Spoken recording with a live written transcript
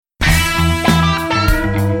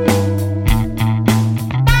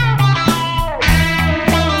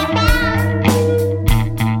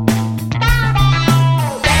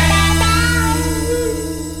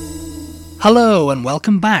Hello and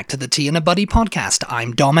welcome back to the Tea and a Buddy podcast.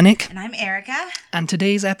 I'm Dominic. And I'm Erica. And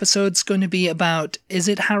today's episode's going to be about, is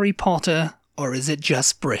it Harry Potter or is it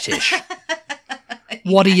just British?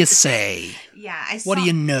 What do you say? Yeah, what do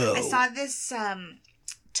you know? I saw this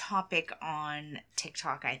topic on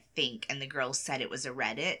TikTok, I think, and the girl said it was a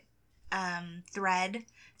Reddit thread.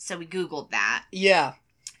 So we Googled that. Yeah.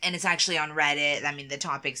 And it's actually on Reddit. I mean, the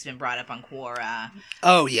topic's been brought up on Quora.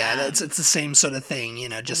 Oh, yeah. It's the same sort of thing,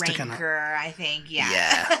 just Ranker, to kind of... I think, yeah.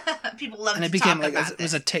 Yeah. People love and to it became talk about it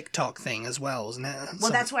was a TikTok thing as well, wasn't it?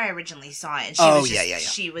 Well, that's where I originally saw it. And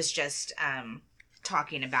She was just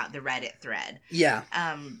talking about the Reddit thread. Yeah.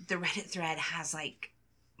 The Reddit thread has like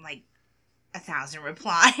 1,000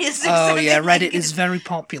 replies. Oh, yeah. Reddit is very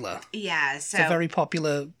popular. Yeah, so... It's a very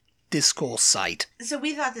popular discourse site. So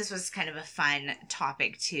we thought this was kind of a fun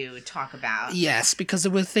topic to talk about. Yes, because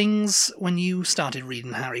there were things when you started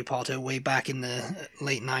reading Harry Potter way back in the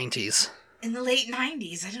late 90s. In the late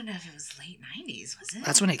 90s? I don't know if it was late 90s, was it?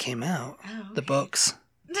 That's when it came out. Oh, okay. The books.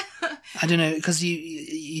 I don't know, because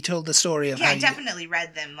you told the story of how I definitely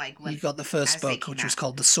read them when you got the first book, which was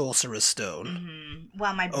called The Sorcerer's Stone. Mm-hmm.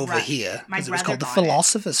 Well, over here, because it was called The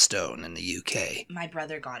Philosopher's Stone in the UK. My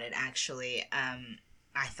brother got it, actually.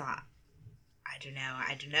 I thought, I don't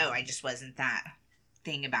know. I just wasn't that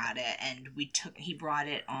thing about it. And he brought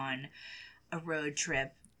it on a road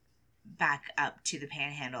trip back up to the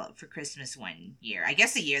Panhandle for Christmas one year. I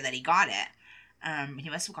guess the year that he got it. He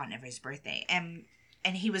must have gotten it for his birthday. And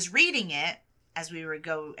he was reading it as we were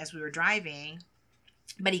driving,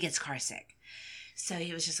 but he gets car sick. So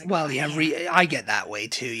he was just like, well, yeah, I get that way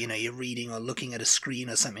too. You're reading or looking at a screen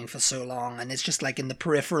or something for so long, and it's just like in the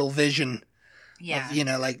peripheral vision. Yeah.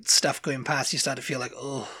 Of, like stuff going past, you start to feel like,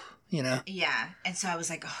 oh, Yeah. And so I was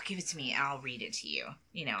like, oh, give it to me and I'll read it to you.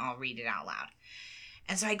 I'll read it out loud.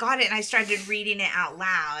 And so I got it and I started reading it out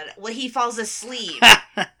loud. Well, he falls asleep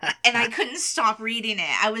and I couldn't stop reading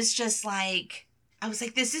it. I was like,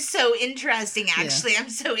 this is so interesting, actually. Yeah. I'm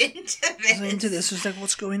so into this. It was like,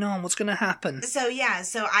 what's going on? What's going to happen? So, yeah.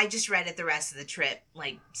 So I just read it the rest of the trip,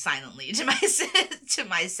 silently to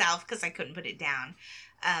myself because I couldn't put it down.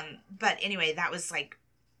 But anyway, that was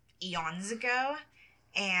eons ago,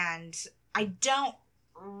 and I don't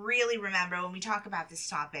really remember when we talk about this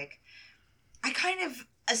topic. I kind of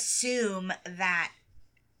assume that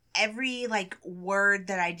every word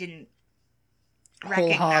that I didn't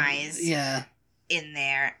recognize in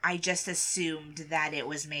there, I just assumed that it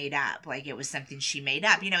was made up, it was something she made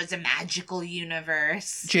up. It's a magical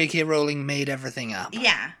universe. J.K. Rowling made everything up.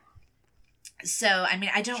 Yeah. So, I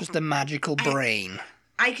mean, I don't... Just a magical brain.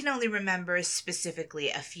 I can only remember specifically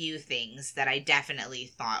a few things that I definitely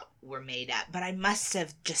thought were made up, but I must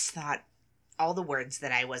have just thought all the words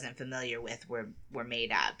that I wasn't familiar with were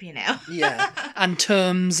made up, Yeah, and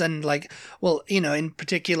terms and in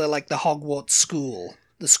particular, the Hogwarts school,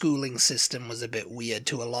 the schooling system was a bit weird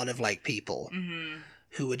to a lot of people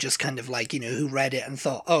who were just kind of who read it and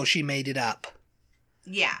thought, oh, she made it up.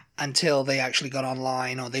 Yeah. Until they actually got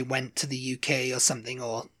online or they went to the UK or something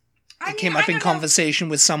or... It came up in conversation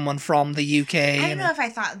with someone from the UK. I don't know if I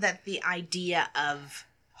thought that the idea of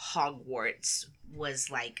Hogwarts was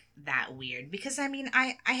that weird. Because, I mean,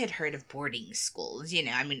 I had heard of boarding schools,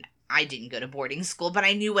 I mean, I didn't go to boarding school, but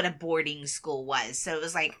I knew what a boarding school was. So it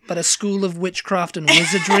was But a school of witchcraft and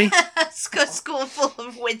wizardry? School full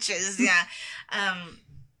of witches, yeah.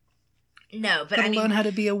 No, but learn how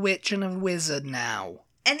to be a witch and a wizard now.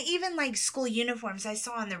 And even, school uniforms, I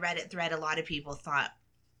saw on the Reddit thread, a lot of people thought,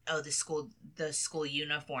 oh, the school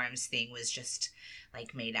uniforms thing was just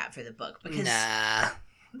made up for the book because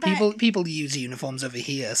people use uniforms over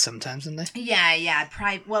here sometimes, don't they? Yeah.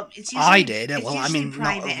 Well, it's usually I did. Well, I mean,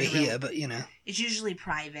 not over here, but it's usually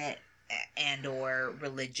private and or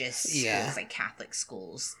religious schools, like Catholic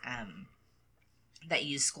schools, that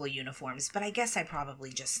use school uniforms. But I guess I probably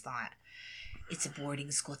just thought it's a boarding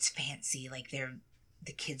school. It's fancy,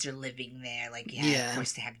 the kids are living there, of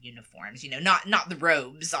course they have uniforms, not the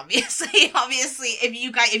robes, obviously. Obviously,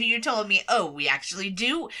 if you told me, oh, we actually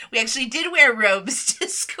did wear robes to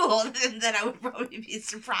school, then I would probably be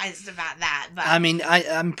surprised about that. But I mean,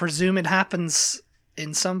 I presume it happens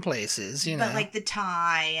in some places, But the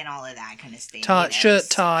tie and all of that kind of thing. Shirt,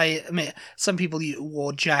 tie. I mean, some people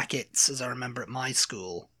wore jackets, as I remember at my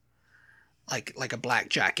school. Like a black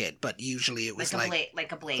jacket, but usually it was like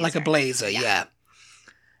a blazer. Like a blazer, yeah.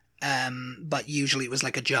 But usually it was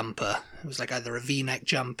a jumper. It was either a V-neck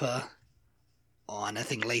jumper, and I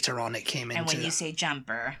think later on it came into... And when you say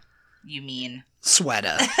jumper... You mean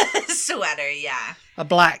sweater. Sweater, yeah. A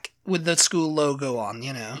black with the school logo on,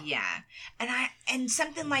 you know. Yeah. And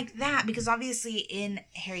something like that, because obviously in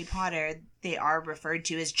Harry Potter they are referred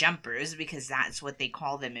to as jumpers because that's what they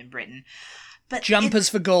call them in Britain. But jumpers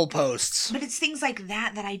for goalposts. But it's things like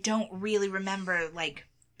that I don't really remember, like,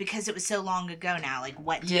 because it was so long ago now. Like,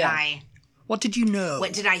 what did you know?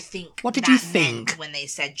 What did I think? What did you think when they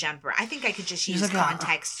said jumper? I think I could just use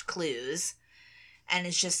context clues, and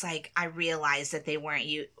it's just like I realized that they weren't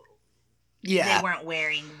they weren't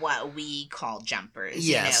wearing what we call jumpers.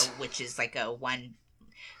 Yes. You know, which is like a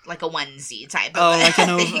onesie type. Oh, of like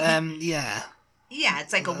an thing. yeah. Yeah,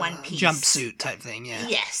 it's like a one piece jumpsuit type thing. Yeah.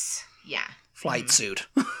 Yes. Yeah. Flight suit.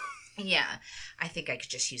 Yeah, I think I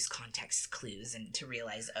could just use context clues and to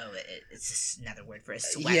realize, it's just another word for a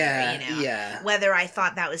sweater, Yeah. Whether I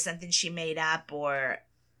thought that was something she made up or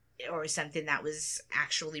something that was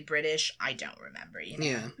actually British, I don't remember,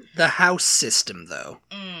 Yeah. The house system, though.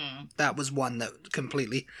 That was one that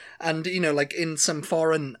completely... And, like in some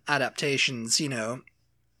foreign adaptations,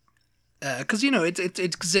 because,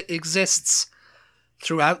 it exists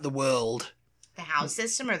throughout the world. The house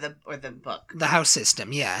system or the book? The house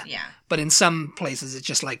system, yeah. Yeah. But in some places it's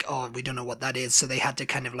just like, we don't know what that is, so they had to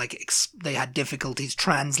kind of like, they had difficulties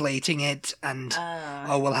translating it, and,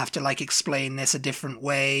 we'll have to like explain this a different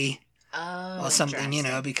way. Or something,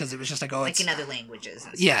 because it was just like, like in other languages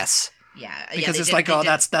and stuff. Yes. Yeah. Because it's like,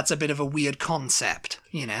 that's a bit of a weird concept,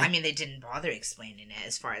 I mean, they didn't bother explaining it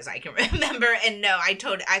as far as I can remember, and no, I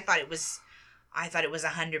thought it was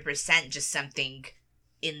 100% just something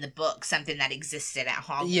in the book, something that existed at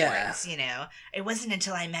Hogwarts, It wasn't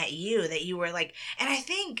until I met you that you were like, and I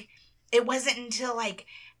think it wasn't until like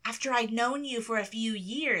after I'd known you for a few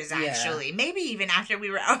years, actually, maybe even after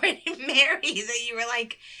we were already married, that you were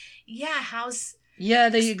like, house. Yeah,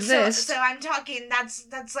 they exist. So I'm talking, that's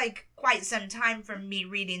like quite some time from me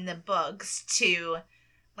reading the books to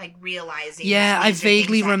like realizing. Yeah, I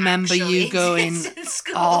vaguely remember you going,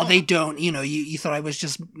 "Oh, they don't." You thought I was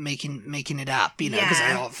just making it up, because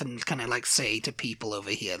I often kind of like say to people over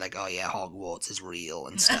here, like, "Oh yeah, Hogwarts is real"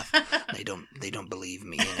 and stuff. They don't believe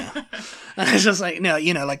me, And it's just like, no,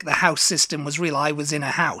 like the house system was real. I was in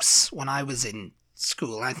a house when I was in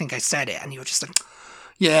school. I think I said it, and you were just like,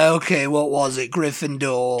 "Yeah, okay, what was it?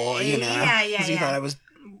 Gryffindor?" Yeah. Because you thought I was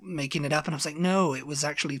making it up, and I was like, no, it was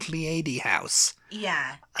actually Pleiade House.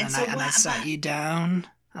 Yeah. And I sat you down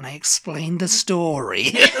and I explained the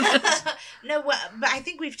story. No, but I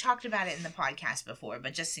think we've talked about it in the podcast before,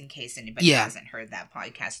 but just in case anybody hasn't heard that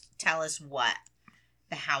podcast, tell us what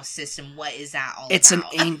the house system, what is that all about? It's an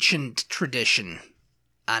ancient tradition.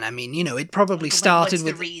 And I mean, it probably started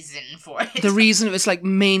with... What's the reason for it? The reason it was like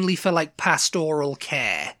mainly for like pastoral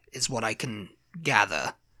care is what I can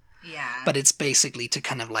gather. Yeah. But it's basically to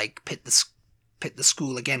kind of like pit the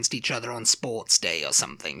school against each other on sports day or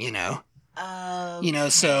something, Okay.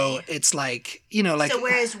 So it's like, like... So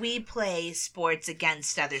whereas we play sports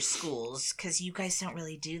against other schools, because you guys don't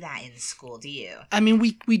really do that in school, do you? I mean,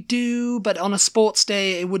 we do, but on a sports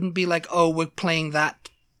day, it wouldn't be like, we're playing that...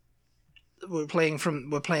 We're playing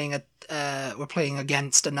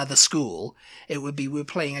against another school. It would be we're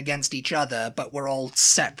playing against each other, but we're all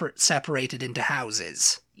separated into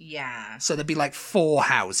houses. Yeah. So there'd be like 4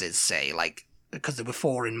 houses, say, like, because there were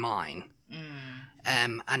 4 in mine.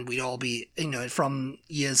 And we'd all be, from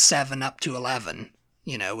years 7 up to 11,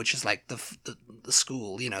 which is like the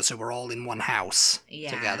school, so we're all in one house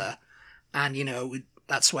together. And,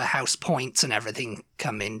 that's where house points and everything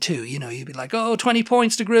come in too. You'd be like, 20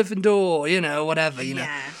 points to Gryffindor, whatever,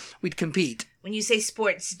 Yeah. We'd compete. When you say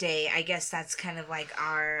sports day, I guess that's kind of like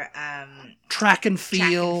our track and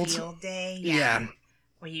field day. Yeah.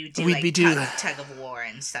 Where you do tug of war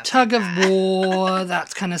and stuff. Tug of war,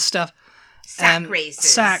 that kind of stuff. Sack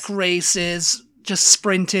races, just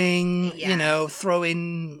sprinting,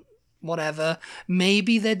 throwing whatever.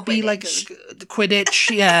 Maybe there'd be like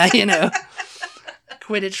Quidditch,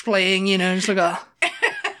 Quidditch playing, just like,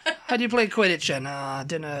 how do you play Quidditch? And I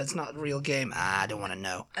don't know, it's not a real game. I don't want to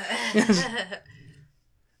know.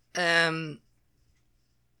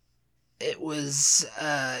 It was,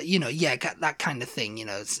 that kind of thing,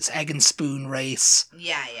 it's egg and spoon race.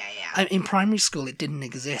 Yeah. In primary school, it didn't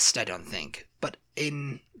exist, I don't think, but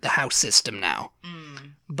in the house system now.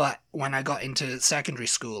 But when I got into secondary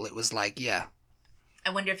school, it was like, yeah.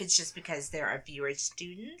 I wonder if it's just because there are fewer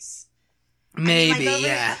students. Maybe,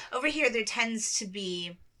 Over here, there tends to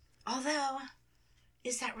be, although,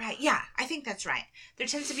 is that right? Yeah, I think that's right. There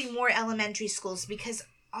tends to be more elementary schools because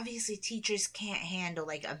obviously teachers can't handle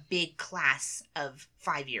like a big class of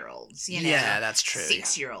 5-year-olds, you know? Yeah, that's true.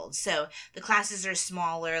 6-year-olds. So the classes are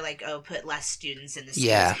smaller, like, put less students in the schools,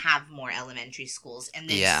 Yeah. have more elementary schools. And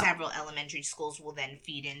then several elementary schools will then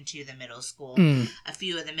feed into the middle school. A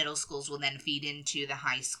few of the middle schools will then feed into the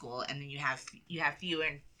high school. And then you have fewer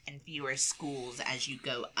and fewer schools as you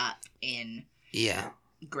go up in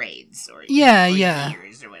grades or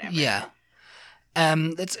years or whatever. Yeah.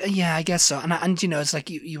 That's I guess so. And you know, it's like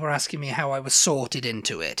you were asking me how I was sorted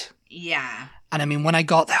into it. Yeah. And I mean, when I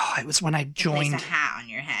got there, it was when I joined. They placed a hat on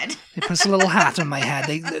your head. They put a little hat on my head.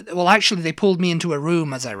 They pulled me into a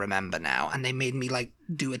room, as I remember now, and they made me like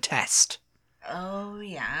do a test. Oh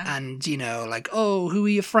yeah. And you know, like, oh, who are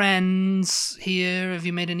your friends here? Have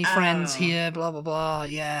you made any friends here? Blah blah blah.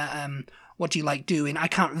 Yeah. What do you like doing? I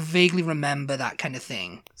can't vaguely remember that kind of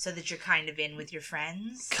thing. So that you're kind of in with your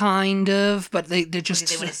friends? Kind of, but they're just... Or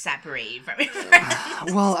did they want to separate you from your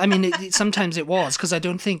friends? Well, I mean, sometimes it was, because I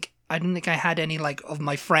don't think I had any, like, of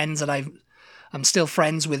my friends that I'm still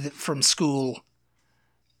friends with from school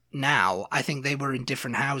now. I think they were in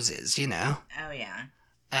different houses, you know? Oh,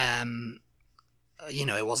 yeah. You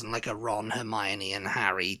know, it wasn't like a Ron, Hermione, and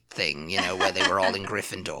Harry thing, you know, where they were all in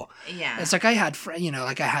Gryffindor. Yeah. It's like I had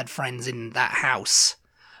friends in that house,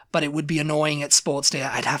 but it would be annoying at sports day.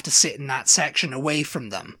 I'd have to sit in that section away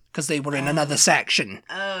from them because they were in another section.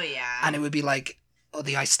 Oh, yeah. And it would be like,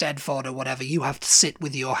 the Eisteddfod or whatever, you have to sit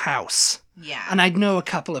with your house. Yeah. And I'd know a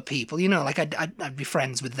couple of people, you know, like I'd be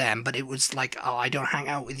friends with them, but it was like, oh, I don't hang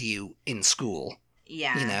out with you in school.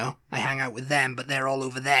 Yeah. You know, I hang out with them, but they're all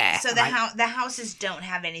over there. So the houses don't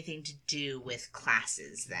have anything to do with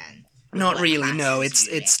classes then? Not really, no.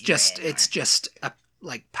 It's just a,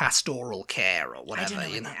 like, pastoral care or whatever,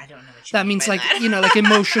 you know. I don't know what you that mean means by like, that. you know, like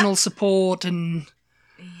emotional support and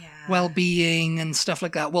well-being and stuff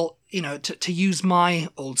like that. Well, you know, to use my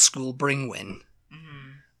old school Bringwyn,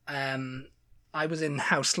 I was in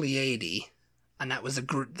House Leiady, and that was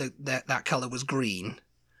that colour was green.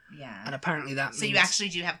 Yeah. And apparently that means... So you actually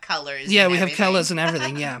do have colours. Yeah, we have colours and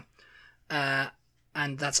everything, yeah.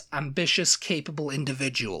 And that's ambitious, capable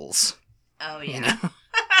individuals. Oh, yeah. You know?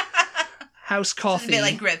 House Coffee. It's a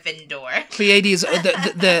bit like Gryffindor. Pleiades,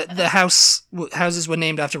 the houses were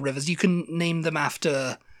named after rivers. You can name them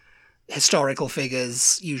after historical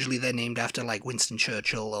figures. Usually they're named after, like, Winston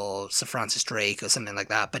Churchill or Sir Francis Drake or something like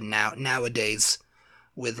that. But nowadays,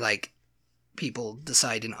 with, like, people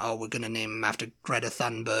deciding, oh, we're going to name them after Greta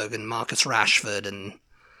Thunberg and Marcus Rashford and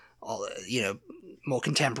all, you know, more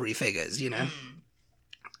contemporary figures, you know.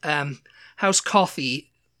 House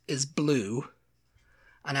Coffee is blue,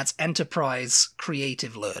 and that's enterprising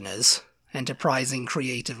creative learners,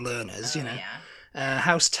 you know. Yeah.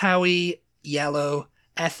 House Towie, yellow,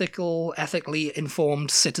 ethically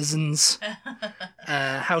informed citizens.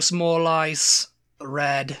 House Morlice,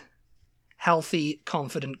 red, healthy,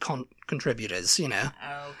 confident contributors, you know.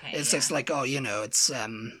 Okay. It's just like, oh, you know, it's,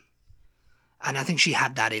 and I think she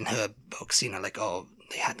had that in her books, you know, like, oh,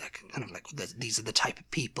 they had that kind of like, these are the type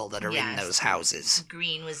of people that are in those houses.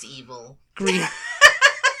 Green was evil.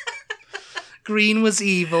 Green was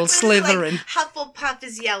evil, Slytherin. Like Hufflepuff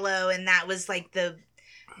is yellow, and that was like the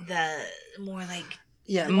more like...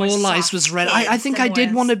 Yeah, Morlice was red. I think I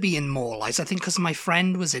did want to be in Morlice, I think because my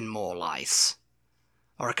friend was in Morlice.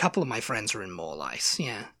 Or a couple of my friends were in Morlice,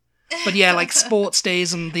 yeah. But yeah, like sports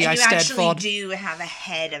days and the Eisteddfod. You actually do have a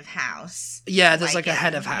head of house. Yeah, there's like a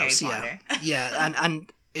head of house, yeah. Yeah,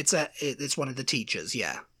 and it's one of the teachers,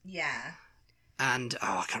 yeah. Yeah. And,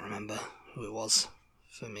 I can't remember who it was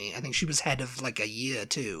for me. I think she was head of like a year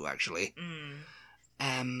too, actually.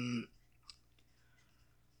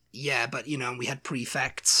 Yeah, but, you know, we had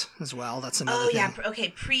prefects as well. That's another thing. Yeah, okay,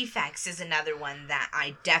 prefects is another one that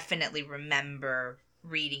I definitely remember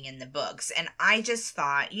reading in the books. And I just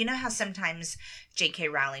thought, you know how sometimes J.K.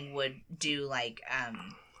 Rowling would do, like,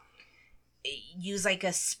 use, like,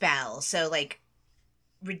 a spell. So, like,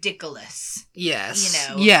 ridiculous. Yes.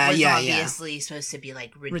 You know, was obviously supposed to be,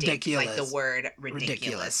 like, ridiculous. Like, the word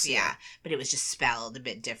ridiculous. Yeah. But it was just spelled a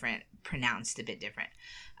bit different, pronounced a bit different.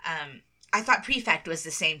 I thought prefect was the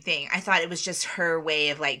same thing. I thought it was just her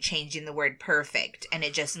way of, like, changing the word perfect. And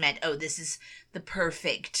it just meant, oh, this is the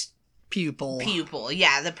perfect pupil.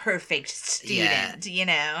 Yeah, the perfect student, you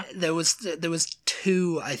know? There was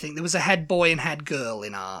two, I think. There was a head boy and head girl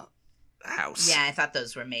in our house. Yeah, I thought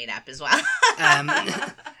those were made up as well.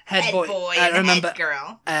 Head boy and remember, head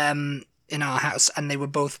girl. In our house, and they were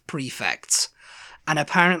both prefects. And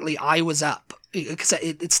apparently I was up, because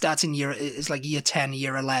it starts in it's like year 10,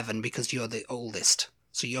 year 11, because you're the oldest.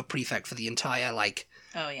 So you're prefect for the entire, like,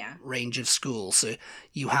 range of school. So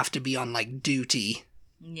you have to be on, like, duty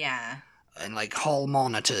Yeah. And like hall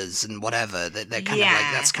monitors and whatever, they're kind of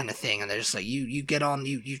like that's kind of thing, and they're just like you get on,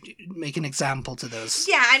 you make an example to those.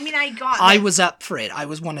 Yeah, I mean, I was up for it. I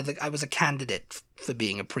was a candidate for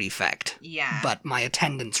being a prefect. Yeah. But my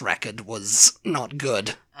attendance record was not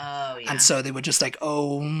good. Oh yeah. And so they were just like,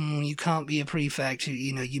 oh, you can't be a prefect.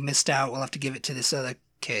 You missed out. We'll have to give it to this other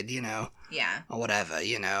kid. Yeah. Or whatever.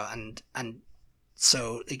 And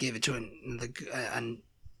so they gave it to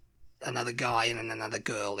another guy and another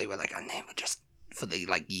girl. They were like, and they were just for the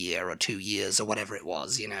like year or 2 years or whatever it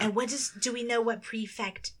was. And do we know what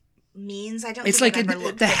prefect means? I don't. It's think like I've ever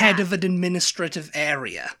looked the it head up. of an administrative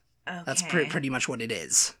area. Okay. That's pretty much what it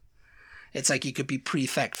is. It's like you could be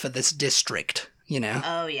prefect for this district,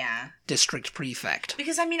 Oh, yeah. District prefect.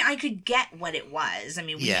 Because, I mean, I could get what it was. I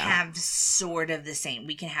mean, we have sort of the same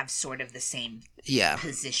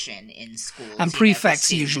position in schools. And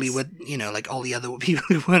prefects usually would, like all the other people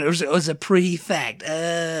who went, it was a prefect.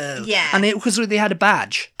 Oh. Yeah. And because they had a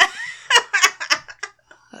badge.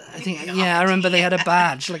 I think, I remember they had a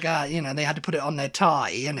badge, like, they had to put it on their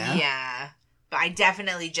tie, Yeah. But I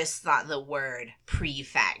definitely just thought the word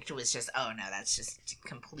prefect was just, oh no, that's just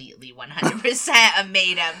completely 100% a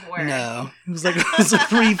made-up word. No. It was like, it was a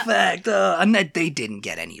prefect. And they didn't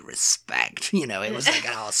get any respect. It was like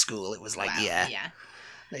at our school, it was like, yeah.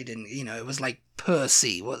 They didn't, it was like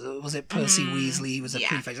Percy. Was it Percy Weasley? He was a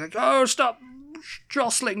prefect. Like, oh, stop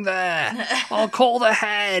jostling there. I'll call the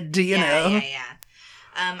head, know. Yeah.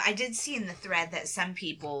 I did see in the thread that some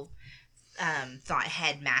people thought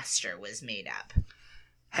headmaster was made up.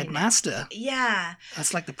 Headmaster? Yeah.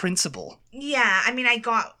 That's like the principal. Yeah, I mean,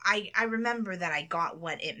 I remember that I got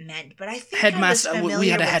what it meant, but I think headmaster. I was familiar we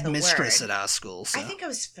had a with headmistress the word. at our school. So. I think I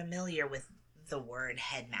was familiar with the word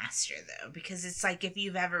headmaster, though, because it's like if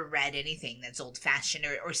you've ever read anything that's old-fashioned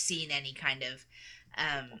or seen any kind of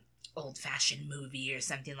old-fashioned movie or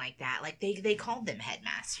something like that, like they called them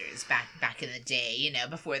headmasters back in the day,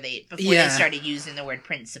 before they started using the word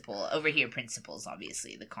principal. Over here, principal's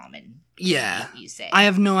obviously the common you say. I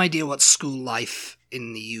have no idea what school life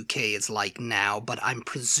in the UK is like now, but I'm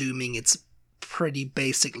presuming it's pretty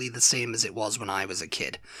basically the same as it was when I was a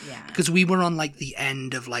kid. Yeah. Because we were on like the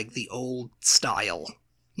end of like the old style,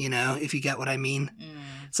 if you get what I mean.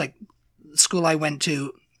 It's like the school I went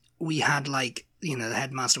to, we had like, the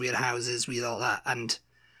headmaster, we had houses, we had all that, and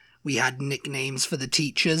we had nicknames for the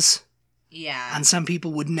teachers. Yeah. And some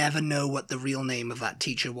people would never know what the real name of that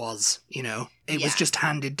teacher was, It was just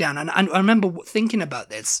handed down. And I remember thinking about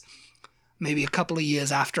this maybe a couple of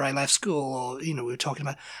years after I left school, or, we were talking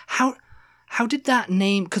about how did that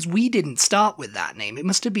name, because we didn't start with that name. It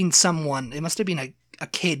must have been a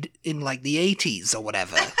kid in like the 80s or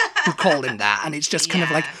whatever who called him that. And it's just kind of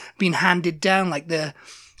like been handed down, like the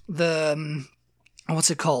what's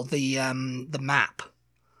it called? The map.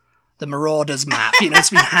 The Marauders map. It's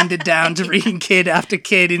been handed down to reading kid after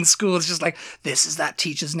kid in school. It's just like, this is that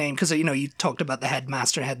teacher's name. Because, you talked about the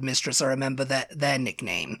headmaster and headmistress. I remember their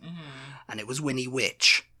nickname. And it was Winnie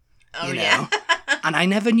Witch. Oh, yeah. And I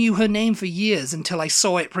never knew her name for years until I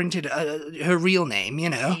saw it printed, her real name,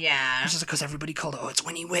 Yeah. It's just because everybody called it, it's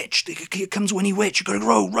Winnie Witch. Here comes Winnie Witch. You gotta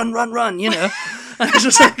go, run, And it's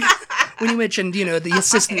just like... Winnie Witch, and the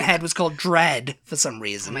assistant head was called Dread for some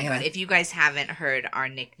reason. Oh my god! If you guys haven't heard our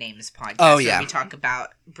nicknames podcast, where we talk about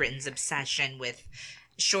Britain's obsession with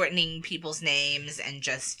shortening people's names and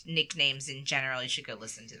just nicknames in general, you should go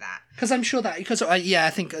listen to that. Because I'm sure that I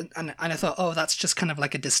think, and I thought, that's just kind of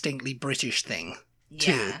like a distinctly British thing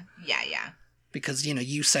too. Yeah. Because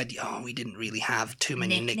you said, we didn't really have too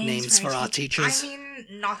many nicknames for our teachers. I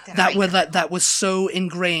mean, not that that was so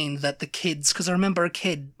ingrained that the kids. Because I remember a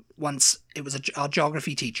kid. Once, it was our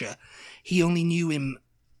geography teacher. He only knew him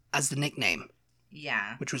as the nickname.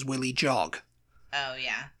 Yeah. Which was Willie Jog. Oh,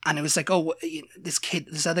 yeah. And it was like,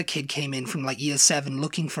 this other kid came in from like year 7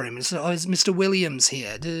 looking for him. And said, is Mr. Williams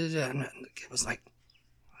here? And it was like,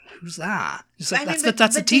 who's that? It's like,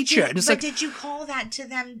 that's a teacher. Did you call that to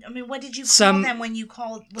them? I mean, what did you call them when you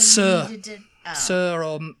called? When sir. You needed to, Sir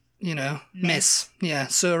or, miss. Yeah,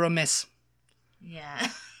 sir or miss. Yeah.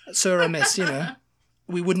 Sir or miss,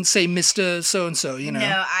 We wouldn't say Mr. So-and-so,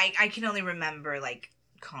 No, I can only remember, like,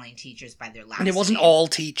 calling teachers by their last name. And it wasn't all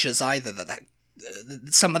teachers either. That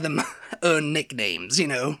some of them earn nicknames,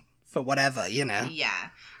 for whatever, Yeah.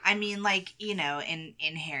 I mean, like, in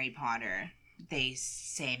Harry Potter, they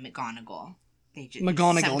say McGonagall. They just,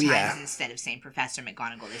 McGonagall, sometimes instead of saying Professor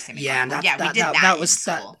McGonagall, they say McGonagall. Yeah, and we did that in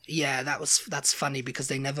school. That's funny because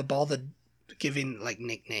they never bothered giving, like,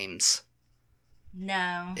 nicknames.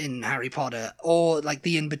 No. In Harry Potter. Or, like,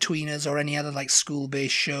 The In-Betweeners or any other, like,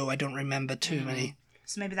 school-based show. I don't remember too many.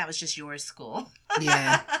 So maybe that was just your school.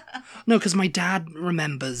 Yeah. No, because my dad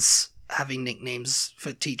remembers having nicknames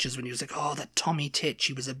for teachers when he was like, oh, that Tommy Titch,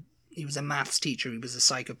 he was a maths teacher, he was a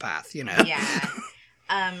psychopath, you know? Yeah.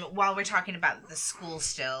 While we're talking about the school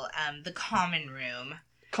still, the common room.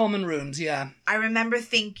 Common rooms, yeah. I remember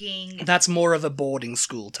thinking... That's more of a boarding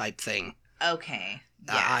school type thing. Okay.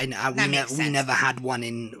 Yeah, we never had one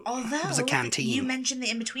in... Although, it was a canteen. You mentioned the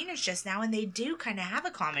In-Betweeners just now, and they do kind of have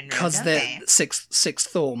a common room, because they're sixth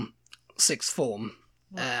form.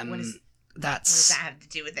 What does that have to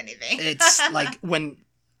do with anything? It's like when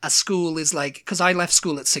a school is like... Because I left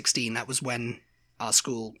school at 16, that was when our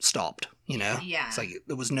school stopped, you know? Yeah. It's like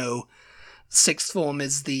there was no... Sixth form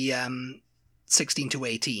is the 16 to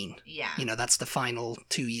 18. Yeah. You know, that's the final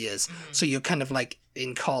 2 years. Mm-hmm. So you're kind of like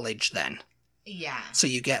in college then. Yeah. So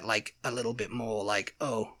you get like a little bit more like,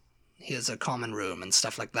 oh, here's a common room and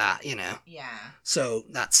stuff like that, you know? Yeah. So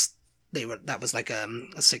that was like a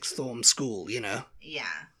sixth form school, you know? Yeah.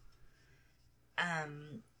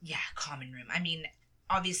 Yeah, common room. I mean,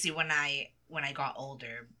 obviously when I got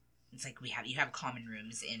older, it's like you have common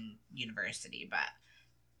rooms in university,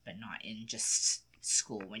 but not in just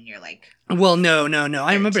school when you're like... Well, no.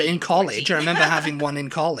 I remember in 13, college. 14. I remember having one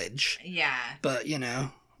in college. Yeah. But, you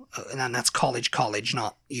know, and that's college,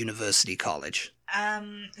 not university college.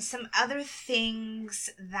 Some other things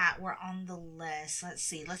that were on the list. Let's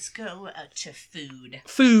see. Let's go to food.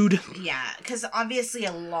 Food. Yeah, because obviously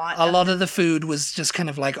a lot of the food was just kind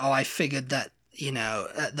of like, oh, I figured that, you know,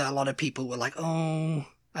 that a lot of people were like, oh,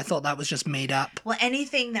 I thought that was just made up. Well,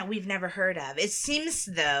 anything that we've never heard of. It seems,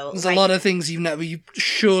 though... There's a lot of things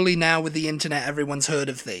surely now with the internet, everyone's heard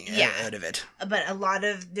of heard of it. But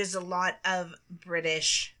there's a lot of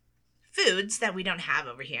British foods that we don't have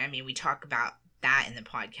over here. I mean, we talk about that in the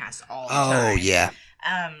podcast all the time. Oh, yeah.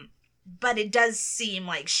 But it does seem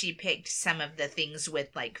like she picked some of the things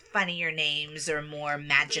with, like, funnier names or more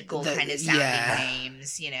magical kind of sounding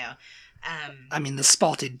names, you know. I mean, the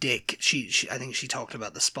spotted dick. I think she talked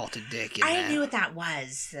about the spotted dick in there. I knew what that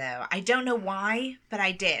was, though. I don't know why, but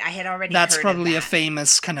I did. I had already That's heard probably of that. a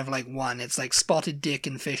famous kind of like one. It's like spotted dick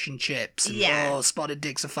and fish and chips. And, yeah. Oh, spotted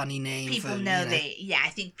dick's a funny name. People know they... Yeah, I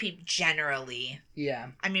think people generally... Yeah.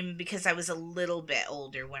 I mean, because I was a little bit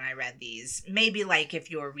older when I read these. Maybe, like,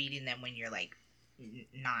 if you're reading them when you're, like,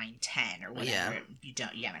 9, 10 or whatever,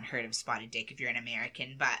 you haven't heard of spotted dick if you're an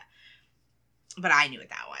American, but I knew what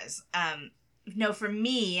that was. No, for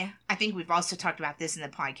me, I think we've also talked about this in the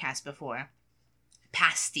podcast before.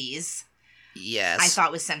 Pasties. Yes. I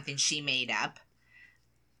thought was something she made up.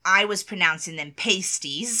 I was pronouncing them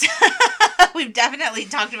pasties. We've definitely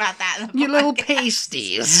talked about that in the podcast. You little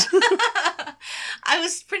pasties. I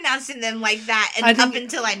was pronouncing them like that up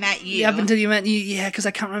until I met you. Yeah, up until you met you. Yeah, because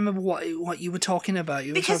I can't remember what you were talking about.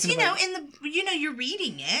 Because you're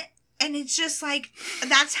reading it. And it's just like,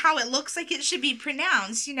 that's how it looks like it should be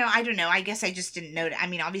pronounced. You know, I don't know. I guess I just didn't know. I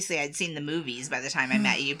mean, obviously I'd seen the movies by the time I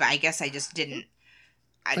met you, but I guess I just didn't.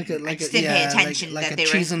 I didn't pay attention that they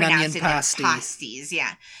were pronouncing pasties.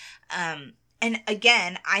 Yeah. And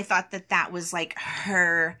again, I thought that was like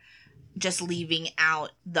her just leaving out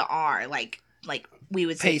the R, like we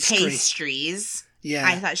would say pastries. Yeah.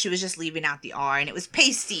 I thought she was just leaving out the R, and it was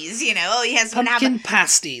pasties, you know. Oh, he has pumpkin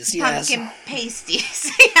pasties, yes. Pumpkin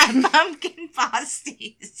pasties. Yeah, pumpkin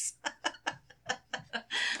pasties.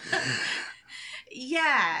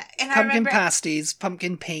 Yeah, and pumpkin pasties,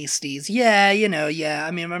 pumpkin pasties. Yeah, you know, yeah.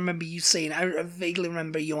 I mean, I remember you saying. I vaguely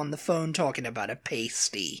remember you on the phone talking about a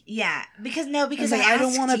pasty. Yeah, because I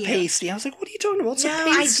don't want a pasty. I was like, what are you talking about? What's a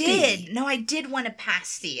pasty? I did want a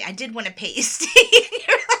pasty. I did want a pasty.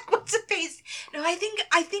 You're like, what's a pasty? No, I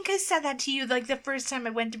think I said that to you like the first time I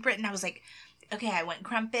went to Britain. I was like, okay, I want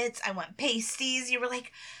crumpets. I want pasties. You were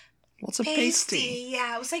like, what's a pasty?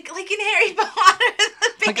 Yeah, it was like in Harry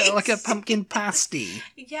Potter. Like a pumpkin pasty.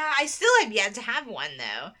 Yeah, I still have yet to have one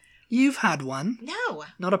though. You've had one. No.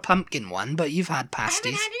 Not a pumpkin one, but you've had pasties. I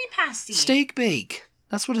haven't had any pasty. Steak bake.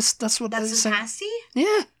 That's a pasty?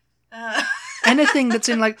 Yeah. Anything that's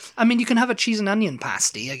in like, I mean, you can have a cheese and onion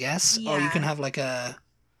pasty, I guess, yeah. or you can have like a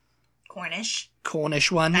Cornish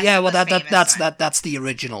one. That's well that's the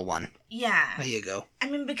original one. Yeah. There you go. I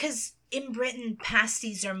mean, because in Britain,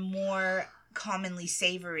 pasties are more commonly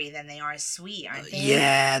savory than they are sweet, aren't they?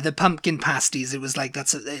 Yeah, the pumpkin pasties. It was like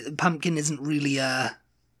pumpkin isn't really an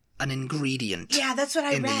ingredient. Yeah, that's what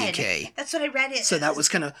I read. In the UK. That's what I read. So that was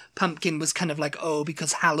pumpkin was kind of like, oh,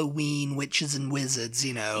 because Halloween, witches and wizards,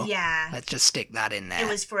 you know. Yeah. Let's just stick that in there. It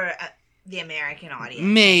was for the American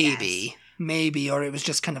audience. Maybe, or it was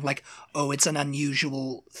just kind of like, oh, it's an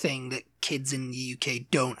unusual thing that kids in the UK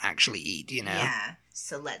don't actually eat, you know? Yeah.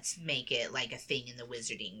 So let's make it like a thing in the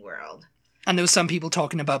wizarding world. And there was some people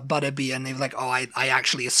talking about butterbeer, and they were like, oh, I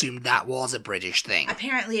actually assumed that was a British thing.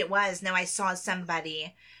 Apparently it was. No, I saw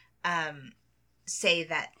somebody say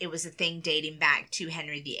that it was a thing dating back to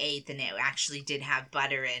Henry VIII, and it actually did have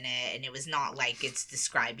butter in it, and it was not like it's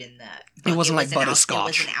described in the book. It wasn't like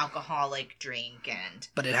butterscotch. It was an alcoholic drink, and...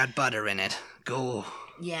 But it had butter in it. Go.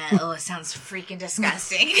 Yeah, it sounds freaking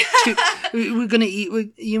disgusting. We're going to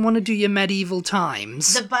eat... You want to do your medieval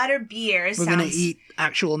times? The butter beer We're going to eat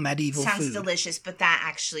actual medieval food. Sounds delicious, but that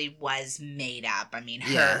actually was made up. I mean,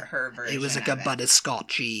 her version. It was like a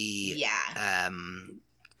butterscotchy... Yeah.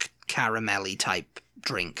 Caramelly type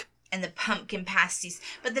drink. And the pumpkin pasties.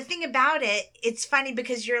 But the thing about it, it's funny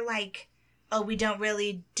because you're like, oh, we don't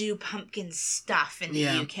really do pumpkin stuff in the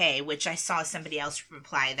UK, which I saw somebody else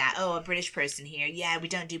reply that, oh, a British person here, yeah, we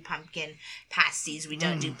don't do pumpkin pasties, we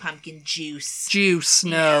don't do pumpkin juice. Juice,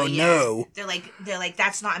 no. They're like,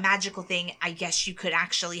 that's not a magical thing. I guess you could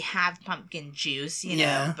actually have pumpkin juice, you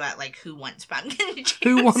know, but like, who wants pumpkin juice?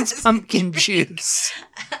 Who wants pumpkin juice?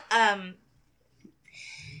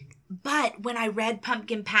 But when I read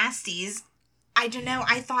pumpkin pasties, I don't know,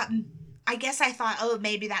 I thought, oh,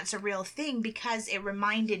 maybe that's a real thing because it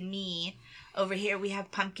reminded me, over here we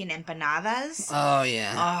have pumpkin empanadas. Oh,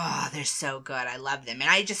 yeah. Oh, they're so good. I love them. And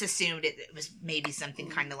I just assumed it was maybe something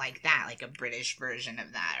kind of like that, like a British version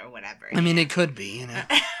of that or whatever. I mean, it could be, you know.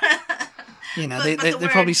 You know, they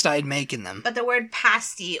probably started making them. But the word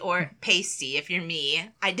pasty or pasty, if you're me,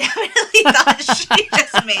 I definitely thought she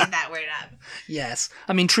just made that word up. Yes.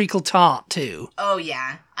 I mean, treacle tart, too. Oh,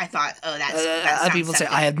 yeah. I thought, that people say,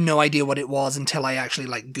 I had no idea what it was until I actually,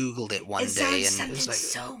 like, Googled it one day. And it was like,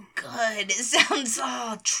 so good. It sounds,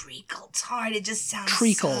 treacle tart. It just sounds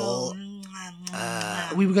treacle.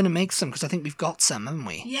 We were going to make some, because I think we've got some, haven't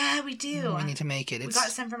we? Yeah, we do. We need to make it. We got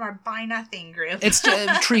some from our Buy Nothing group. It's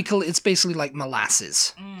treacle. It's basically like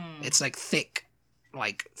molasses. It's like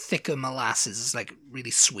thicker molasses. It's like really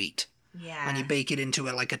sweet. Yeah. And you bake it into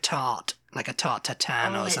like a tart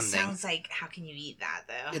tatin or something. It sounds like, how can you eat that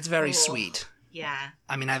though? It's very sweet. Yeah.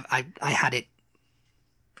 I mean, I had it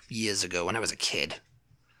years ago when I was a kid.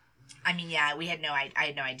 I mean, yeah, I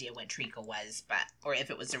had no idea what treacle was, or if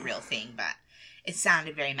it was a real thing, but it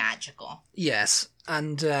sounded very magical. Yes,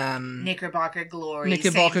 and Knickerbocker Glory.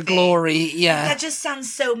 Knickerbocker Glory, yeah. That just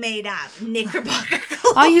sounds so made up. Knickerbocker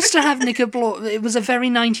Glory. I used to have Knickerbocker. It was a very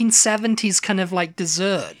 1970s kind of like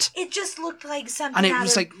dessert. It just looked like something. And it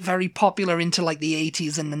was like very popular into like the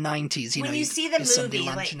 80s and the 90s. You know, you see the movie, Sunday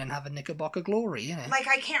luncheon and have a Knickerbocker Glory. Yeah. Like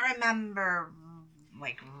I can't remember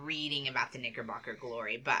like reading about the Knickerbocker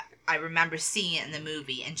Glory, but I remember seeing it in the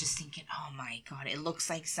movie and just thinking, oh my god, it looks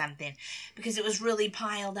like something, because it was really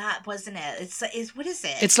piled up, wasn't it? It's what is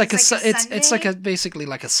it? It's like it's like a basically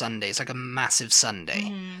like a sundae. It's like a massive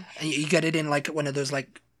sundae, and you get it in like one of those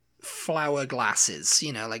like flower glasses,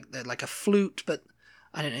 you know, like they're like a flute, but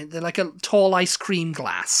I don't know, they're like a tall ice cream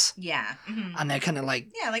glass. Yeah. Mm-hmm. And they're kind of like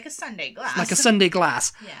like a sundae glass. Like a sundae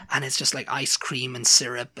glass. Yeah. And it's just like ice cream and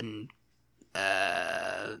syrup and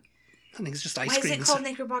I think it's just ice cream. Why is it called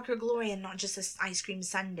Knickerbocker Glory and not just an ice cream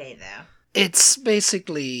sundae, though? It's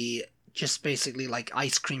basically like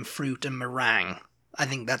ice cream, fruit, and meringue. I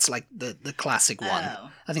think that's like the classic one. Oh.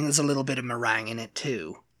 I think there's a little bit of meringue in it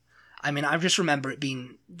too. I mean, I just remember it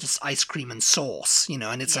being just ice cream and sauce, you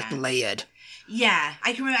know, and it's like layered. Yeah,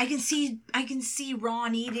 I can see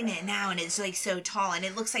Ron eating it now, and it's like so tall, and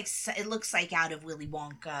it looks like out of Willy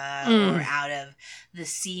Wonka or out of the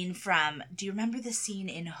scene from. Do you remember the scene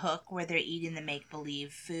in Hook where they're eating the make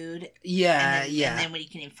believe food? Yeah, and then when you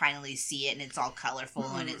can finally see it, and it's all colorful,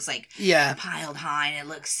 and it's like piled high, and it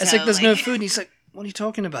looks. It's like there's no food, and he's like, "What are you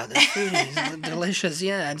talking about? There's food. It's delicious."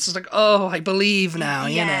 Yeah, and it's just like, "Oh, I believe now."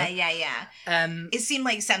 You know? Yeah. It seemed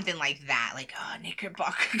like something like that, like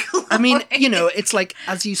Knickerbocker Glory. I mean, you know, it's like,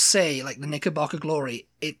 as you say, like the Knickerbocker Glory.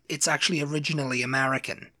 It's actually originally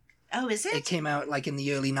American. Oh, is it? It came out like in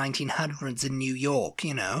the early 1900s in New York.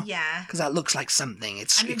 You know. Yeah. Because that looks like something.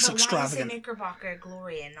 It's extravagant. Why is it Knickerbocker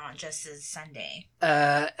Glory and not just a Sunday?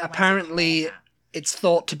 Apparently, it's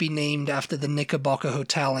thought to be named after the Knickerbocker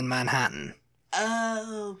Hotel in Manhattan.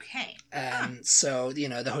 Okay. So, you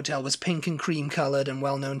know, the hotel was pink and cream coloured and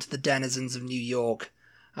well known to the denizens of New York.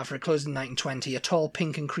 After it closed in 1920, a tall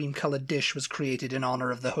pink and cream coloured dish was created in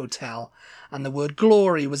honour of the hotel, and the word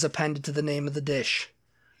glory was appended to the name of the dish.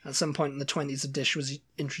 At some point in the 20s, the dish was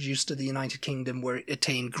introduced to the United Kingdom, where it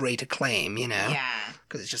attained great acclaim, you know? Yeah.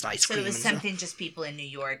 Because it's just ice cream. So it was something just people in New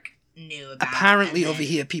York knew about. Apparently over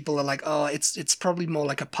here, people are like, oh, it's probably more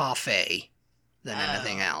like a parfait than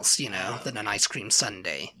anything else, you know, than an ice cream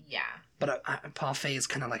sundae. Yeah. But a parfait is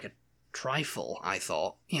kind of like a trifle, I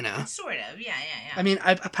thought, you know. Sort of, yeah. I mean,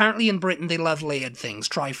 apparently in Britain they love layered things.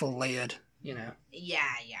 Trifle, layered, you know. Yeah.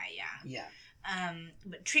 Yeah.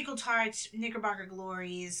 But treacle tarts, Knickerbocker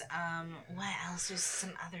glories. What else? There's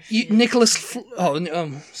some other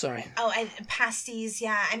food. Sorry. Pasties.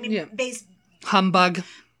 Yeah, I mean, Yeah. base. Humbug.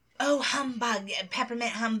 Oh, humbug,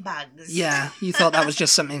 peppermint humbugs. Yeah, you thought that was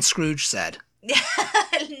just something Scrooge said.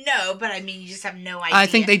 No, but I mean, you just have no idea. I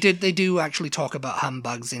think they do actually talk about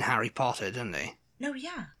humbugs in Harry Potter, don't they? No,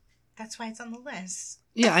 yeah, that's why it's on the list.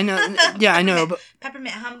 Yeah, I know. Yeah, I know. But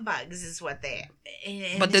peppermint humbugs is what they.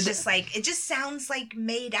 But it's just like it just sounds like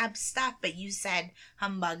made up stuff. But you said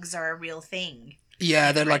humbugs are a real thing.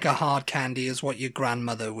 Yeah, they're like a hard candy, is what your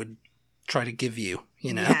grandmother would try to give you.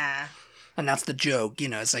 You know. Yeah. And that's the joke, you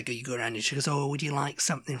know. It's like you go around and she goes, "Oh, would you like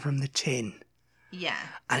something from the tin?" Yeah.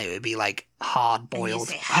 And it would be like hard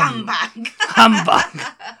boiled humbug. Humbug.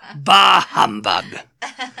 Bah humbug.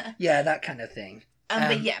 Yeah, that kind of thing.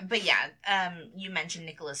 But yeah. You mentioned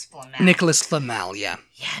Nicholas Flamel. Nicholas Flamel, yeah.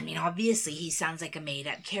 Yeah, I mean, obviously he sounds like a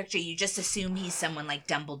made-up character. You just assume he's someone like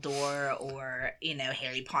Dumbledore or, you know,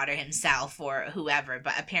 Harry Potter himself or whoever.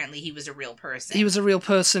 But apparently he was a real person. He was a real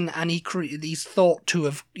person, and he's thought to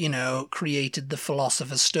have, you know, created the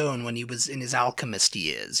Philosopher's Stone when he was in his alchemist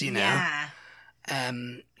years, you know. Yeah.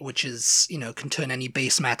 Which is, you know, can turn any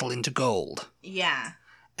base metal into gold. Yeah.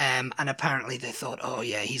 And apparently they thought, oh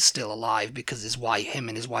yeah, he's still alive because him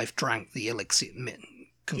and his wife drank the elixir,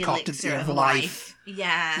 concocted the elixir of life.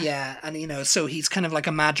 Yeah. Yeah, and you know, so he's kind of like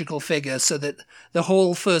a magical figure, so that the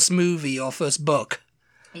whole first movie or first book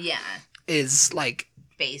is like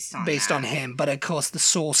based on him. But of course the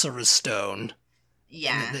Sorcerer's Stone,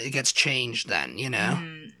 it gets changed then, you know.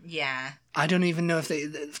 Yeah. I don't even know if they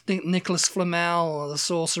think Nicholas Flamel or the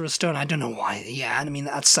Sorcerer's Stone. I don't know why. Yeah, I mean,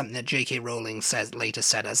 that's something that J.K. Rowling later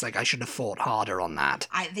said as, like, I should have fought harder on that.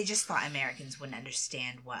 They just thought Americans wouldn't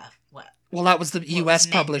understand what well, that was the U.S.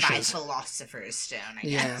 publishers. By Philosopher's Stone, I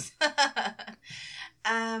guess.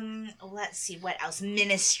 Let's see, what else?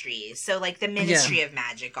 Ministry. So, like, the Ministry of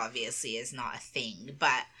Magic, obviously, is not a thing,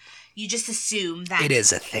 but you just assume that... It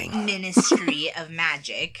is a thing. Ministry of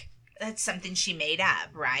Magic... That's something she made up,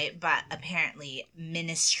 right? But apparently,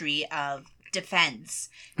 Ministry of Defense,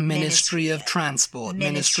 Ministry of Transport,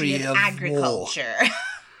 Ministry of Agriculture, War,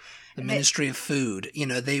 the Ministry of Food. You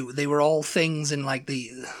know, they were all things in like the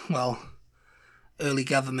early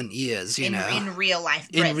government years. You know, in real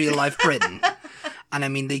life Britain. In real life Britain, and I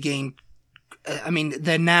mean they gained. I mean,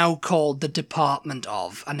 they're now called the Department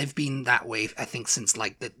of, and they've been that way, I think, since,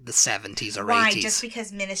 like, the 70s or 80s. Why? Just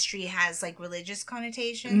because ministry has, like, religious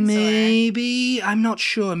connotations? Maybe. Or? I'm not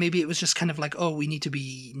sure. Maybe it was just kind of like, oh, we need to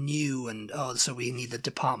be new, and, so we need the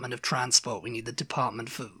Department of Transport, we need the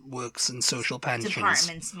Department for Works and Social Pensions.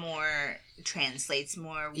 Departments translates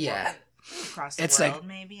more across the world, like,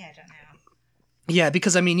 maybe? I don't know. Yeah,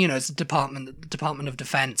 because, I mean, you know, it's the Department of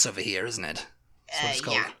Defense over here, isn't it? That's what it's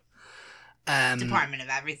called. Yeah. Department of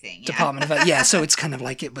everything. So it's kind of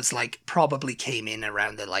like it was like probably came in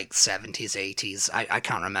around the like 70s, 80s. I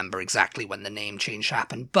can't remember exactly when the name change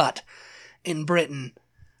happened, but in Britain,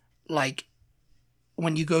 like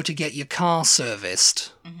when you go to get your car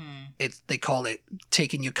serviced, they call it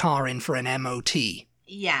taking your car in for an MOT.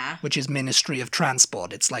 Yeah. Which is Ministry of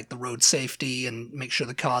Transport. It's like the road safety and make sure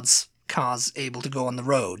the car's able to go on the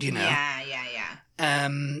road, you know. Yeah.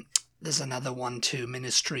 There's another one too,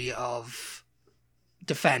 Ministry of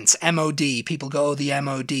Defense, MOD. People go, oh, the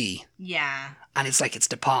MOD. Yeah. And it's like it's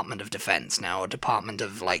Department of Defense now, or Department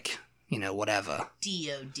of, like, you know, whatever.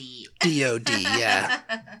 DOD, yeah.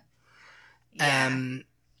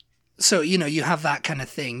 So, you know, you have that kind of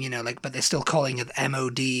thing, you know, like, but they're still calling it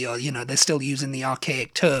MOD, or, you know, they're still using the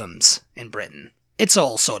archaic terms in Britain. It's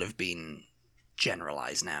all sort of been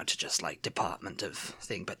generalized now to just, like, Department of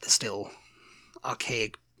thing, but there's still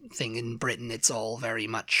archaic thing in Britain. It's all very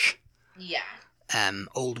much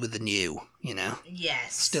old with the new, you know.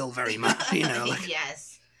 Yes, still very much, you know, like,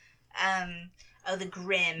 yes. The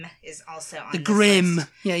Grimm is also on the Grimm list.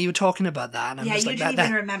 Yeah, you were talking about that, and you like, didn't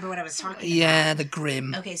even remember what I was talking about. Yeah, the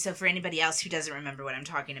Grimm. Okay, so for anybody else who doesn't remember what I'm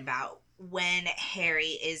talking about, when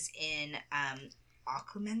Harry is in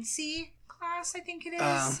occlumency class, I think it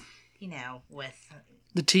is, you know, with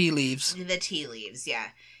the tea leaves, yeah.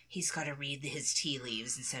 He's got to read his tea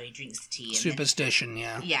leaves, and so he drinks the tea. Superstition,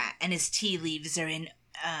 yeah. Yeah, and his tea leaves are in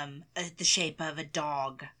the shape of a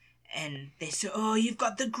dog. And they say, oh, you've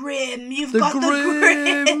got the Grimm, the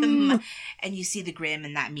Grimm. And you see the Grimm,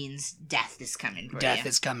 and that means death is coming for you. Death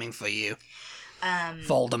is coming for you.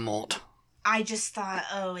 Voldemort. I just thought,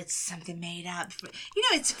 oh, it's something made up. You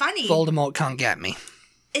know, it's funny. Voldemort can't get me.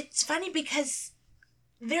 It's funny because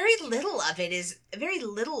very little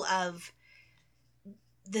of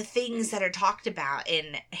the things that are talked about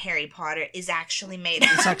in Harry Potter is actually made up.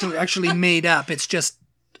 It's actually made up. It's just,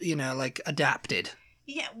 like adapted.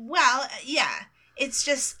 Yeah, well, yeah. It's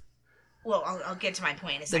just... Well, I'll get to my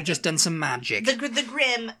point in a second. They've just done some magic. The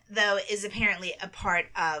Grimm, though, is apparently a part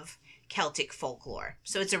of Celtic folklore.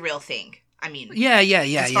 So it's a real thing. I mean... Yeah.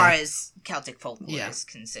 As far as Celtic folklore is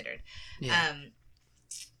considered. Yeah.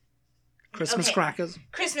 Christmas crackers.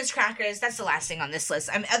 Christmas crackers. That's the last thing on this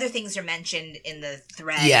list. Other things are mentioned in the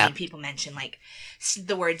thread. Yeah. And people mention, like,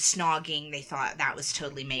 the word snogging. They thought that was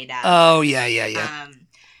totally made up. Oh, yeah.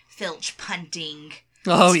 Filch punting.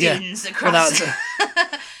 Oh, students yeah. across...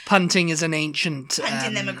 punting is an ancient...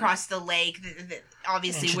 Punting them across the lake.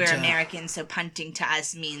 Obviously, we're Americans, so punting to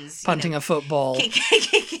us means... Punting a football.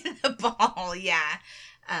 Kicking the ball, yeah.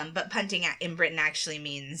 But punting in Britain actually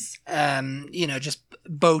means... just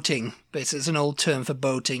boating. Basically, it's an old term for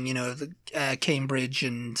boating. Cambridge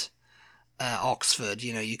and Oxford,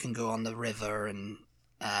 you can go on the river and,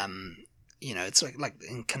 it's like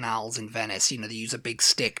in canals in Venice, they use a big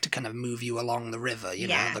stick to kind of move you along the river,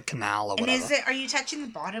 the canal or whatever. And are you touching the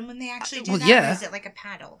bottom when they actually do that? Yeah. Or is it like a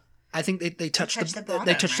paddle? I think they touch the bottom,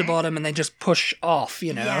 they touch the bottom and they just push off,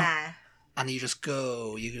 Yeah. And you just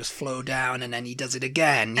flow down, and then he does it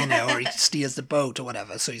again, or he steers the boat or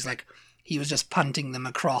whatever. So he was just punting them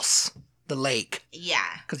across the lake.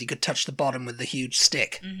 Yeah. Because he could touch the bottom with the huge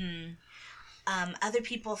stick. Mm-hmm. Other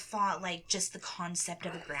people thought, just the concept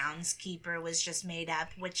of a groundskeeper was just made up,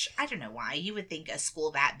 which I don't know why. You would think a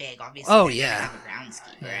school that big, obviously, have a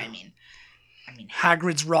groundskeeper. Yeah. I mean...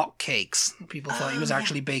 Hagrid's rock cakes. People thought he was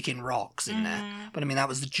actually baking rocks in there. But, that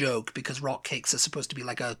was the joke, because rock cakes are supposed to be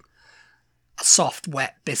like a soft,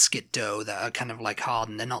 wet biscuit dough that are kind of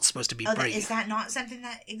hardened. They're not supposed to be brie. Is that not something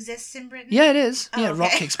that exists in Britain? Yeah, it is. Oh, okay.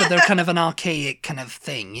 Rock cakes, but they're kind of an archaic kind of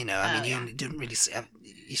thing, you don't really see...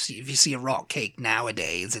 if you see a rock cake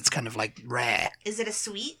nowadays, it's kind of rare. Is it a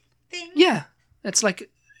sweet thing? Yeah. It's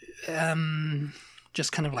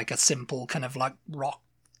just kind of a simple kind of rock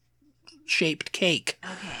shaped cake.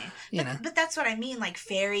 Okay. But that's what I mean,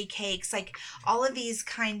 fairy cakes, all of these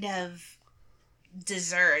kind of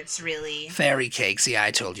desserts, really. Fairy cakes, yeah,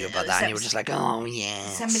 I told you about that, and you were just oh, yeah.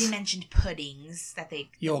 Somebody mentioned puddings, that they...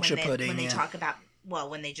 Yorkshire pudding, when they talk about... Well,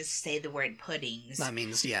 when they just say the word puddings... That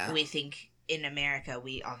means, yeah. We think... In America,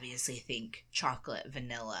 we obviously think chocolate,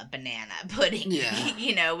 vanilla, banana, pudding.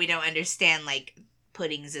 Yeah. We don't understand,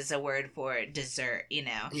 puddings is a word for dessert,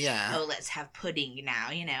 Yeah. Oh, let's have pudding now,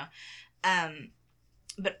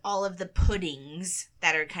 But all of the puddings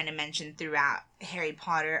that are kind of mentioned throughout Harry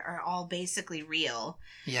Potter are all basically real.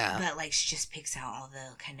 Yeah. But, she just picks out all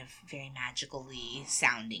the kind of very magically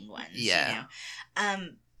sounding ones, Yeah.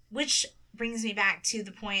 Which brings me back to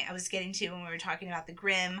the point I was getting to when we were talking about the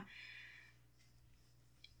Grimm.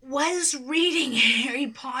 Was reading Harry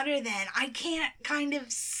Potter then? I can't kind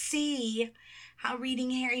of see how reading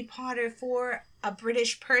Harry Potter for a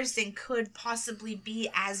British person could possibly be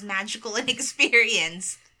as magical an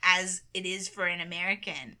experience as it is for an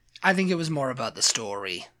American. I think it was more about the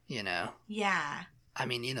story, Yeah.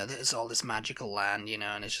 There's all this magical land,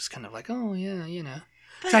 and it's just kind of oh, yeah,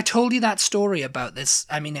 But I told you that story about this.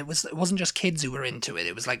 It wasn't just kids who were into it.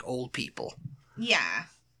 It was old people. Yeah.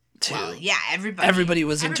 Too. Well, yeah, everybody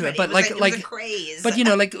was into it, but it was a craze. But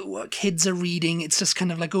what kids are reading, it's just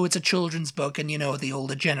kind of it's a children's book, and the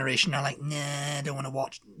older generation are nah, I don't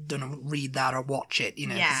want to read that or watch it,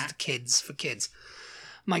 it's kids for kids.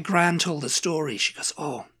 My gran told a story. She goes,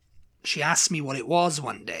 she asked me what it was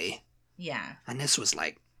one day. Yeah. And this was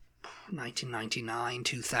 1999,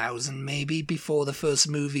 2000, maybe, before the first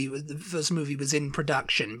movie was in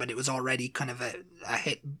production, but it was already kind of a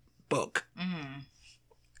hit book. Mm-hmm.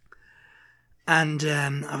 And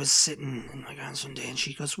I was sitting in my gran's one day, and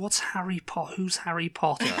she goes, "What's Harry Potter? Who's Harry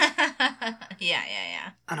Potter?" Yeah.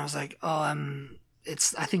 And I was like, I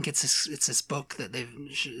think it's this book that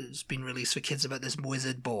it's been released for kids about this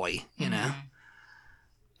wizard boy,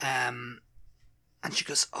 And she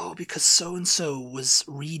goes, because so and so was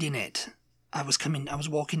reading it. I was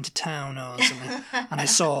walking to town or something, and I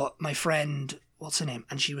saw my friend, what's her name,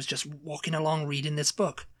 and she was just walking along reading this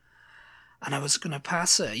book. And I was going to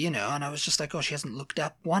pass her, and I was just like, she hasn't looked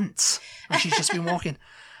up once. And she's just been walking.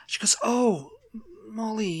 She goes,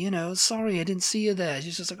 Molly, sorry, I didn't see you there.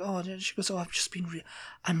 She's just like, she goes, I've just been,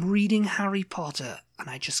 I'm reading Harry Potter, and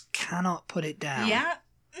I just cannot put it down. Yeah.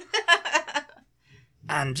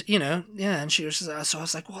 And, you know, yeah, and she was just, so I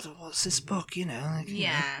was like, what's this book, you know? Like, you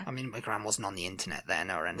know. I mean, my gran wasn't on the internet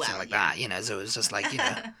then or anything that, you know, so it was just like, you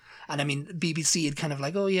know. And I mean, BBC had kind of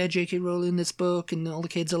like, oh yeah, J.K. Rowling, this book, and all the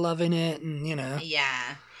kids are loving it, and, you know.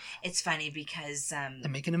 Yeah. It's funny because they're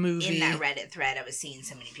making a movie. In that Reddit thread, I was seeing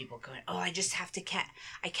so many people going, oh, I just have to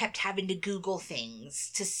I kept having to Google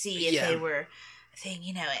things to see if they were a thing,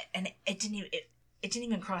 you know, and it didn't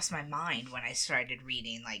even cross my mind when I started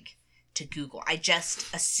reading, like, to Google. I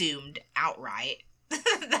just assumed outright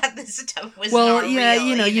that this stuff was not real,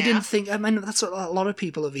 you know, you didn't think, I mean, that's what a lot of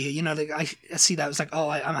people over here, you know, like, I see that, it's like, oh,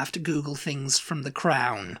 I have to Google things from The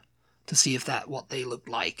Crown to see if what they look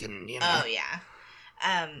like, and, you know. Oh, yeah.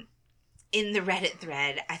 In the Reddit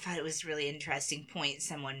thread, I thought it was a really interesting point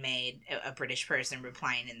someone made, a British person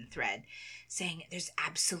replying in the thread, saying there's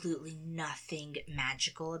absolutely nothing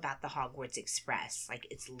magical about the Hogwarts Express. Like,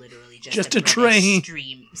 it's literally just a train.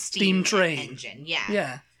 Steam train engine. Yeah.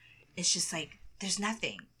 Yeah. It's just like, there's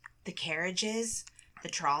nothing. The carriages, the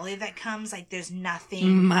trolley that comes, like, there's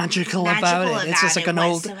nothing magical about it. It's just like an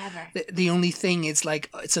whatsoever. The only thing is, like,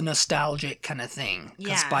 it's a nostalgic kind of thing.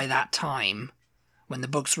 Because by that time, when the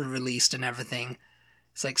books were released and everything,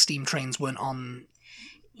 it's like steam trains weren't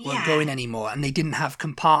going anymore, and they didn't have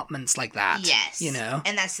compartments like that. Yes, you know,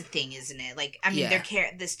 and that's the thing, isn't it? Like, I mean,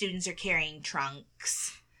 the students are carrying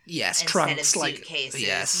trunks. Yes, instead trunks, of suitcases. Like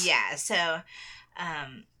yes, yeah. So,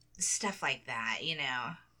 stuff like that, you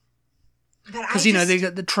know. But because you know they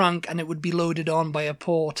got the trunk, and it would be loaded on by a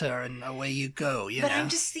porter, and away you go. You know. But I'm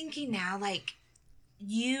just thinking now, like,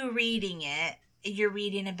 you reading it. You're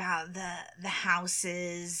reading about the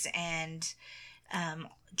houses and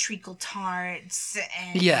treacle tarts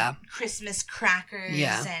and Christmas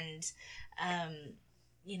crackers and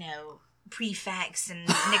you know, prefects and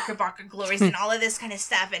knickerbocker glories and all of this kind of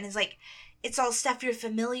stuff, and it's like, it's all stuff you're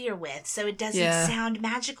familiar with, so it doesn't sound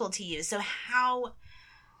magical to you. So how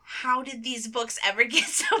did these books ever get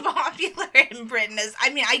so popular in Britain?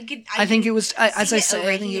 I think it was, as I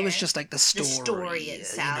say, I think it was just like the story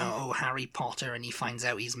itself. You know, oh, Harry Potter, and he finds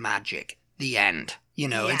out he's magic. The end. You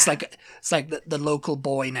know, it's like the local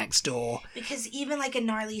boy next door. Because even like a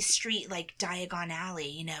gnarly street like Diagon Alley,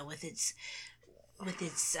 you know, with its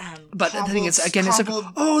but the thing is, again, it's like,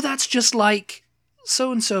 oh, that's just like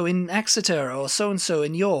so-and-so in Exeter or so-and-so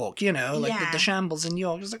in York, you know, like the shambles in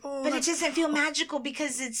York. It's like, oh, but it doesn't feel magical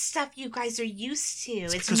because it's stuff you guys are used to.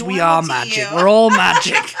 It's because we are magic. We're all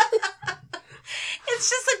magic. It's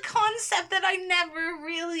just a concept that I never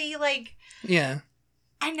really, like... Yeah.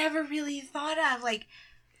 I never really thought of, like,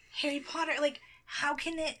 Harry Potter, like, how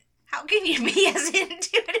can you be as into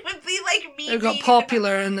it? It would be like me. It got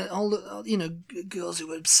popular, and all the, you know, girls who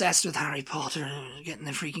were obsessed with Harry Potter and getting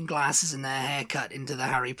their freaking glasses and their hair cut into the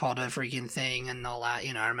Harry Potter freaking thing and all that.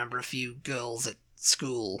 You know, I remember a few girls at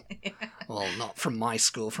school, well, not from my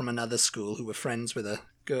school, from another school, who were friends with a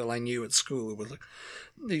girl I knew at school who was like,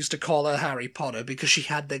 they used to call her Harry Potter because she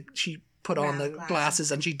put on the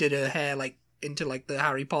glasses and she did her hair like into like the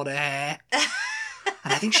Harry Potter hair.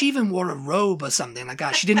 And I think she even wore a robe or something like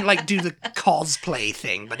that. She didn't like do the cosplay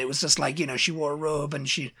thing, but it was just like, you know, she wore a robe and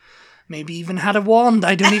she maybe even had a wand.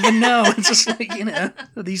 I don't even know. It's just like, you know,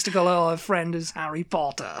 they used to call her friend is Harry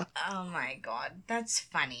Potter. Oh my God. That's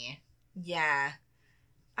funny. Yeah.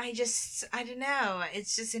 I don't know.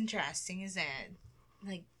 It's just interesting, isn't it?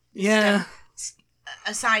 Like, yeah.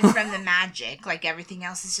 Aside from the magic, like everything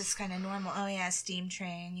else is just kind of normal. Oh yeah, steam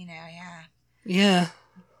train, you know, yeah. Yeah.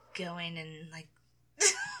 Going and like...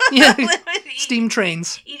 Yeah, steam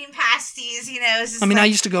trains. Eating pasties, you know. I mean, I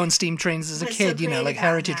used to go on steam trains as a kid, you know, like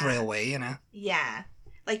Heritage Railway, you know. Yeah.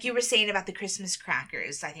 Like you were saying about the Christmas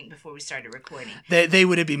crackers, I think, before we started recording. They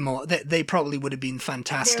would have been more... They probably would have been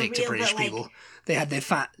fantastic to British people. They had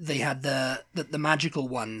the magical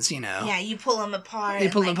ones, you know. Yeah, you pull them apart. They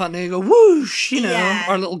pull them apart and they go whoosh, you know,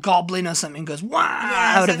 or a little goblin or something goes wow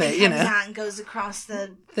out of it, you know. Out and goes across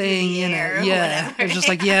the thing, you know. Yeah, it was just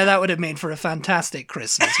like, yeah, that would have made for a fantastic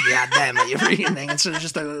Christmas if you had them at your freaking thing instead of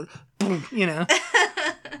just a boom, you know.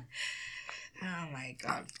 Oh my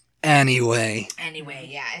God. Anyway,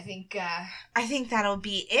 yeah, I think that'll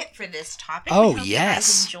be it for this topic. Oh, we hope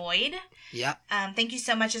yes. you guys enjoyed. Yeah. Thank you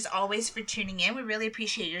so much as always for tuning in. We really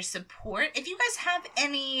appreciate your support. If you guys have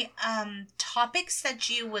any topics that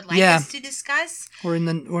you would like us to discuss, we're in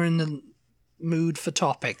the mood for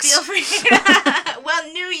topics. Feel free.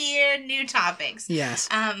 Well, new year, new topics. Yes.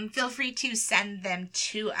 Feel free to send them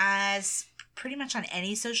to us pretty much on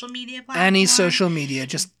any social media platform. Any social media,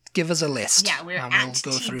 just give us a list. Yeah, we're at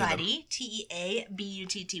Teabutty,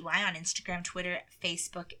 Teabutty on Instagram, Twitter,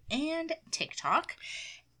 Facebook, and TikTok.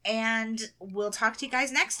 And we'll talk to you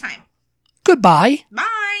guys next time. Goodbye. Bye.